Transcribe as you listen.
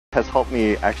has helped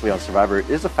me actually on Survivor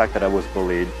is the fact that I was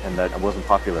bullied and that I wasn't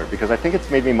popular, because I think it's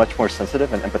made me much more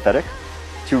sensitive and empathetic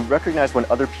to recognize when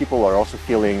other people are also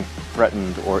feeling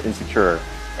threatened or insecure.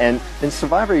 And in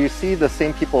Survivor, you see the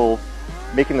same people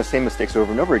making the same mistakes over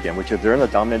and over again, which is they're in a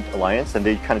dominant alliance and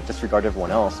they kind of disregard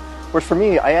everyone else. Whereas for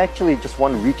me, I actually just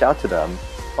want to reach out to them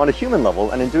on a human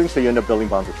level, and in doing so, you end up building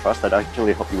bonds of trust that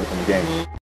actually help you within the game.